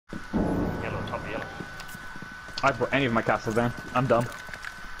Yellow, top of yellow. I put any of my castles down. I'm done.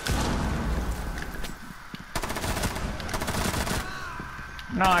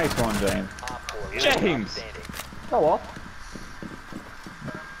 Nice one, James. James! Go off.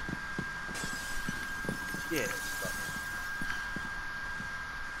 Yeah.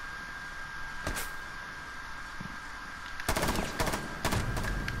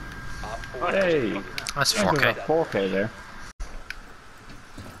 Hey! That's James 4K. is a 4K there.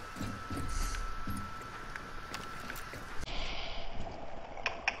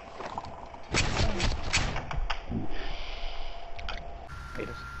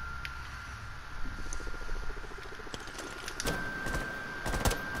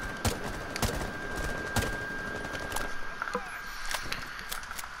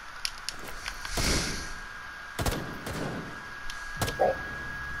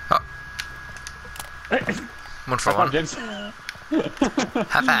 One for one. James. High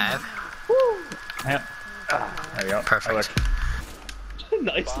five. Yeah. There we go. Perfect.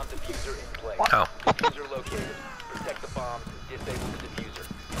 Nice. Bomb diffuser in place. Oh. Diffuser located. Protect the bomb. Disable the diffuser.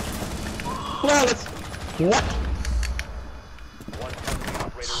 Flawless! What? One friendly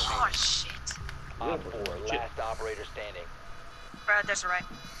operator Oh remaining. shit. Op 4, last operator standing. Brad, there's a right.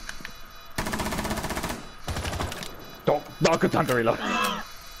 Don't. No, good time to reload.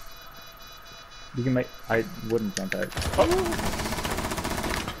 You can make. I wouldn't jump out. Oh.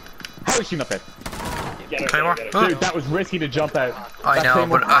 How is she not dead? Claymore? Dude, that was risky to jump out. I That know,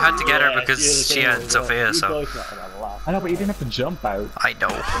 Claymore- but I had to get her because she had Sophia, so. I know, but you didn't have to jump out. I know.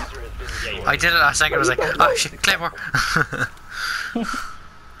 Diffuser has been destroyed. I did it last second, I was like, oh shit, Claymore!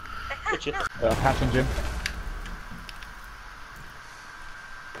 Hatch and Jim.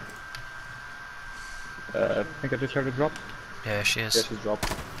 I think I just heard a drop. Yeah, she Yes, is. she's dropped.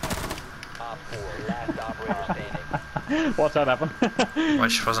 Op 4, last operator standing. Watch that happen.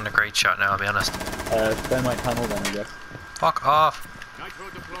 Which wasn't a great shot now, I'll be honest. Then my tunnel then, I guess. Fuck off! Nitro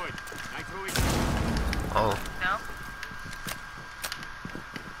deployed. Nitro is Oh. No?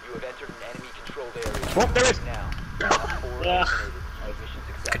 You have entered an enemy controlled area. Oh, there is! Now. Op 4 eliminated. Mission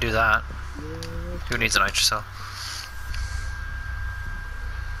successful. Could do that. Who needs a nitrocell?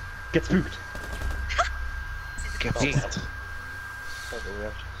 Get spooked. Get Spooked.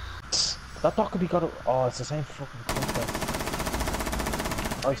 That doc could be got. Oh, it's the same fucking concept.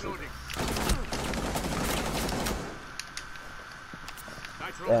 I see.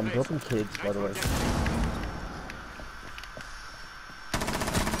 Nitro Broken kids, by the way.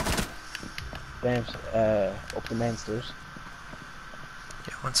 James, up the main stairs.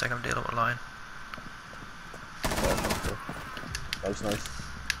 Yeah, 1 second, I'm dealing with line. Nice, nice.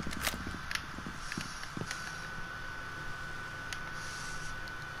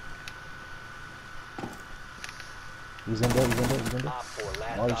 He's in there, he's in there, he's in there. Op 4,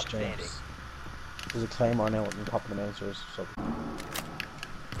 last Nice, op standing. James. There's a claymore now on top of the main stairs, so.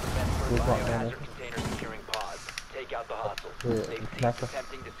 Defense Good for luck, man. biohazard container securing pods. Take out the hostiles. Yeah, They've ceased connector.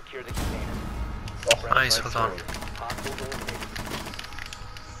 attempting to secure the container. Oh, Nice, hold on. Hostiles eliminated.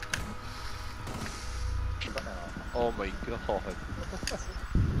 Oh my god.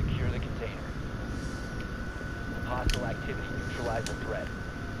 Secure the container. Hostile activity. Neutralize the threat.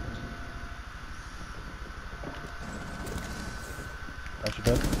 That's your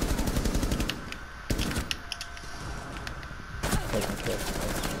bed. Taking care.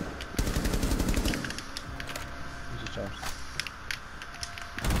 Use your chance.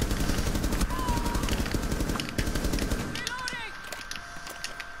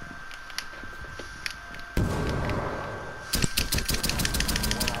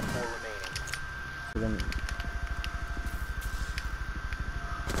 One op 4 remaining. Then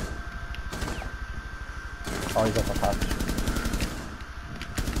oh, he's up a hatch.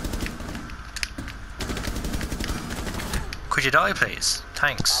 Could you die, please?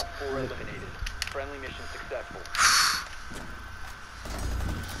 Thanks. Op 4 eliminated. Friendly mission successful.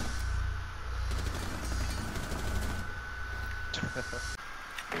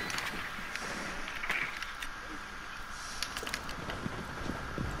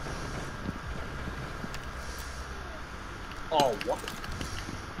 Oh, what?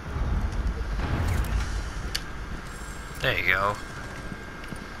 There you go.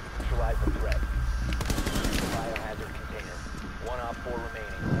 Neutralize the threat. Biohazard container. One op 4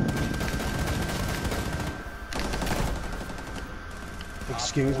 remaining.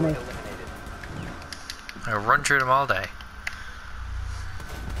 Excuse Op 4 me? eliminated. I run through them all day.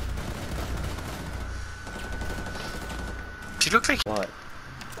 She looked like. What?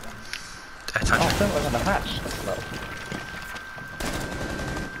 I thought Oh, that was on the hatch. No.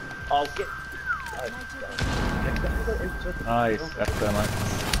 I'll get. Nice, that's so much.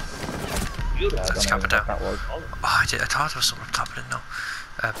 Let's cap it down. That was. Oh, I thought there was someone up top, I didn't know.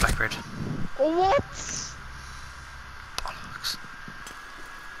 Blackbeard. What? Bollocks.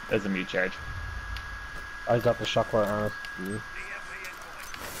 There's a mute charge. I got the shockwire on it.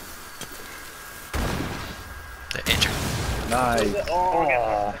 They're injured. Nice.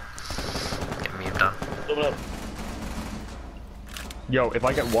 Oh. Get me done. Double up. Yo, if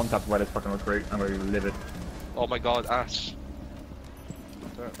I get one tap by this fucking recruit, I'm gonna be livid. Oh my god, Ash.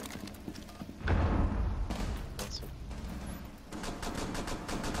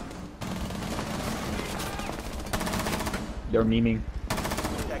 They're memeing.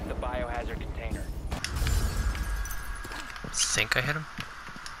 Protect the biohazard container. Think I hit him?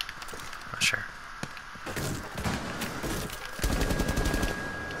 Not sure.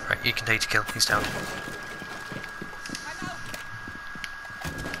 Right, you can take the kill. He's down.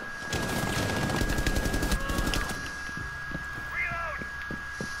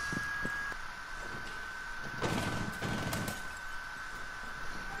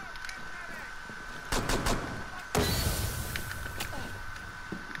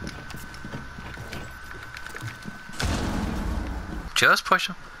 Just push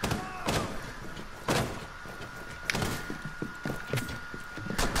him.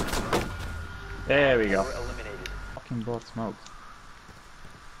 There we go. Four eliminated. Fucking blood smoke.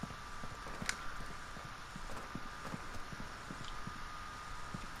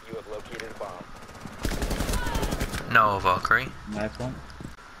 You have located a bomb. No, Valkyrie. Nice one.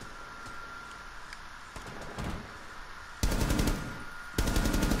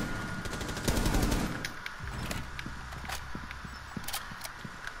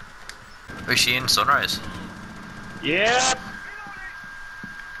 Is she in Sunrise? Yeah.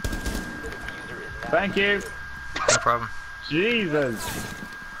 The diffuser is now Thank you. No problem. Jesus.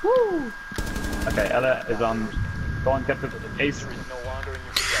 Woo. Okay, Ella is on. Go and get the ace. diffuser is no longer in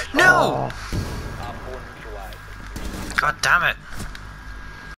your possession. No! Op 4 neutralized. God damn it.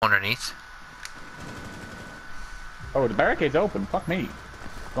 Underneath. Oh, the barricade's open. Fuck me.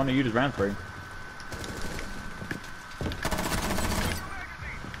 Going to use his round free.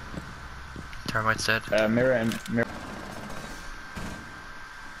 Termite's dead. Mirror and mirror.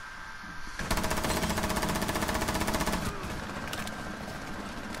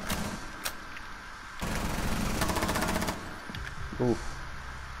 Ooh.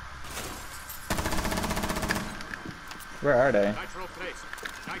 Where are they? Nitro place.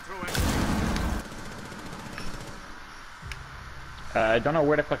 Nitro exit. I don't know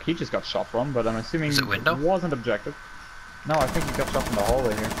where the fuck he just got shot from, but I'm assuming Is it window? wasn't objective. No, I think he got shot from the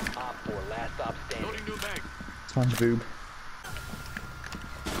hallway here. Op 4 last stop standing. Loading new bag. Sponge boob.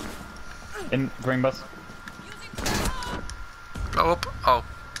 In green bus. Blow up. Oh,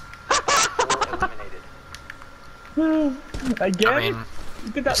 4 eliminated. Again? I mean,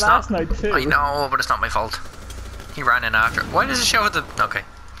 you did that it's last not, night too. I know, but it's not my fault. He ran in after. Why does it show the... Okay.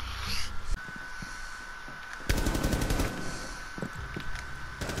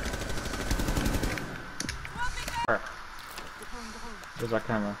 Where's that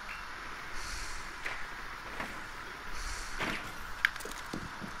camera?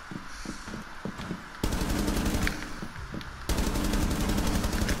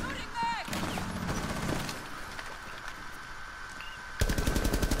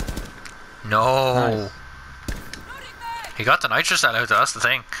 No. Nice. He got the nitro cell out, that's the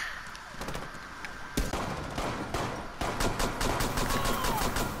thing.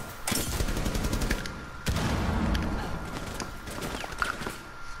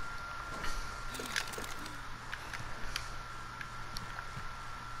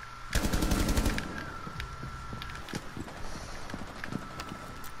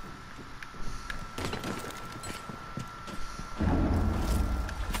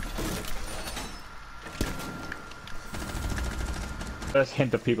 First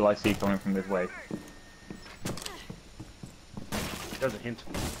hint of people I see coming from this way. There's a hint.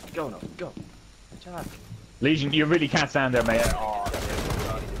 Go now, go. Jack. Legion, you really can't stand there, mate. Oh,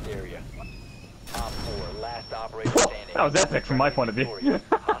 Dominated this area. Op 4 last operator standing. that was epic from my point of view.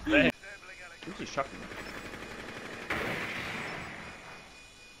 This is shocking.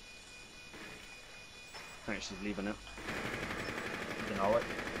 I think she's leaving it. You know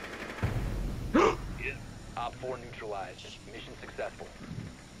it. Op 4 neutralized. Mission successful.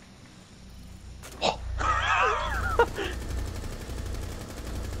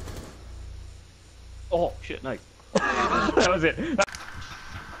 Oh shit, nice. That was it.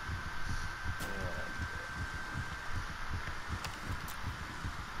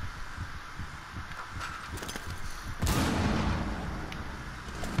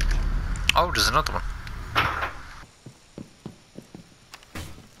 Oh, there's another one.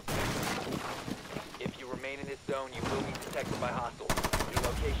 zone, you will be detected by hostiles. Your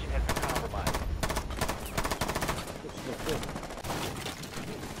location has been compromised.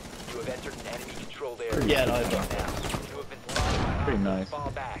 You have entered an enemy-controlled area. Yeah, Now, nice. you have been spotted by Pretty hostiles. nice.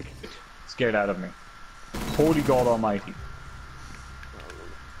 Fall back. Scared out of me. Holy God Almighty.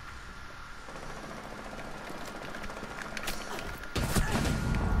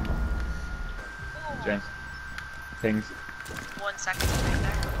 James. Things. 1 second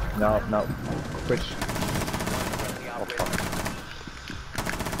right there. No. Twitch. Friendly operator.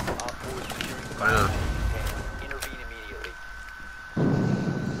 Op 4 is securing the Wow. container. Intervene immediately.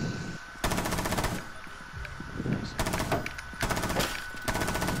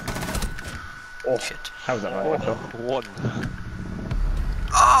 Oh, Shit. how's that right? One.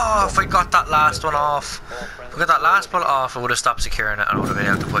 Oh, if I got that last one off. If I got that last bullet off, I would have stopped securing it and I would have been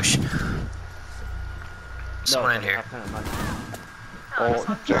able to push. Someone in here.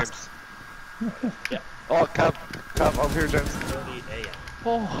 Oh, James. Yeah. Oh, Cab, over here, James.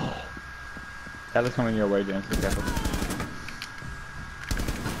 Oh. Ella's coming your way, James. Be careful.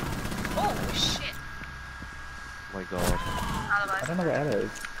 Oh shit. My God. Alibi. I don't know where Ella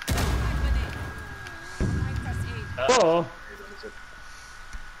is. Oh!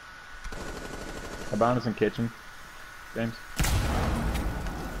 Abandoned in kitchen. James.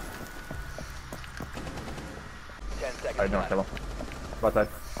 10 seconds I don't left. kill him. What side?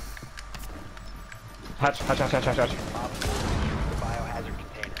 Hatch. Op 4 secured the biohazard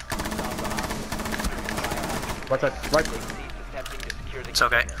container. Stop the hostage. What side? Right. They've ceased attempting to secure the It's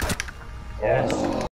okay. container. Yes.